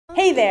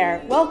Hey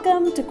there,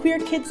 welcome to Queer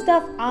Kid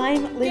Stuff.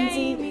 I'm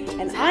Lindsay,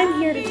 and I'm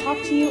here to talk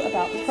to you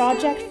about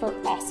Project for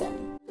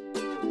Awesome.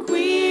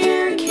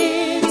 Queer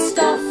Kid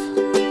Stuff.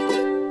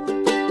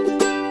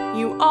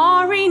 You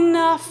are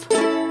enough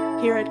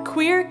here at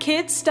Queer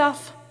Kid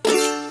Stuff.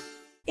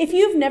 If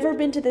you've never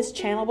been to this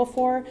channel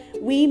before,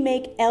 we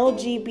make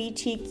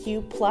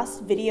LGBTQ+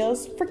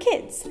 videos for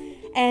kids.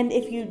 And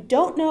if you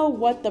don't know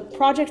what the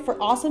Project for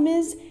Awesome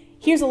is,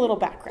 here's a little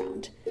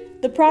background.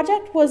 The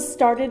project was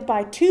started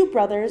by two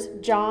brothers,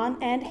 John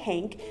and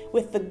Hank,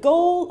 with the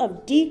goal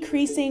of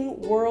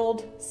decreasing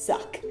world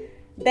suck.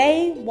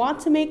 They want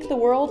to make the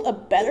world a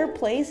better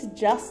place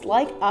just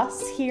like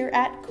us here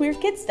at Queer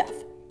Kid Stuff.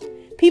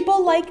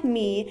 People like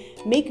me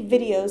make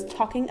videos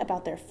talking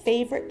about their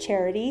favorite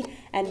charity,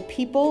 and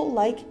people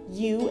like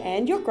you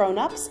and your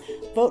grown-ups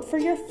vote for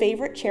your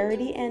favorite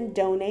charity and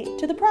donate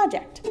to the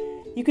project.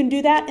 You can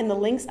do that in the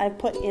links I've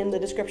put in the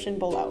description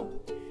below.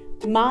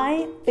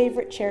 My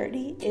favorite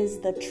charity is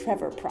the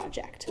Trevor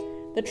Project.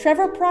 The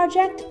Trevor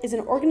Project is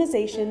an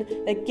organization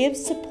that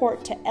gives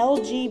support to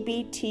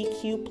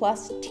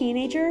LGBTQ+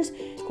 teenagers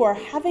who are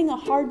having a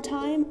hard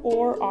time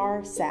or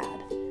are sad.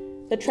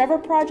 The Trevor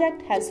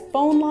Project has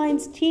phone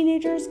lines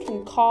teenagers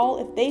can call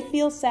if they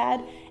feel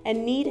sad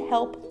and need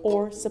help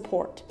or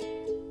support.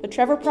 The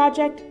Trevor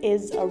Project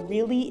is a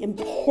really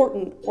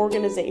important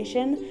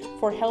organization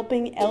for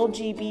helping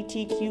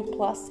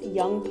LGBTQ+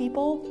 young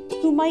people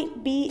who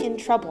might be in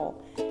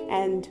trouble,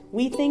 and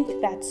we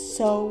think that's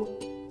so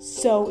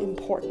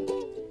important.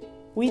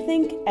 We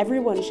think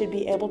everyone should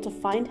be able to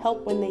find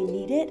help when they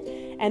need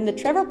it, and the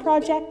Trevor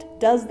Project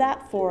does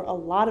that for a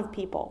lot of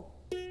people.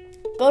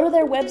 Go to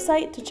their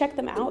website to check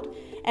them out,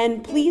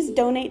 and please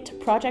donate to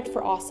Project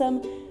for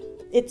Awesome.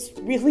 It's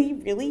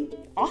really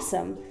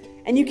awesome.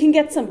 And you can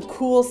get some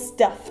cool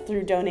stuff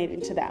through donating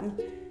to them.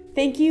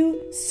 Thank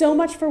you so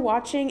much for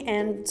watching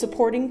and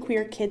supporting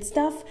Queer Kid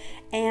Stuff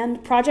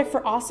and Project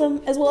for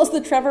Awesome, as well as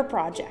the Trevor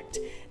Project.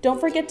 Don't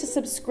forget to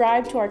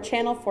subscribe to our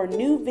channel for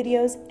new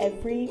videos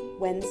every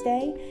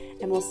Wednesday,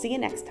 and we'll see you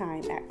next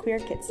time at Queer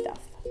Kid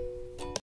Stuff.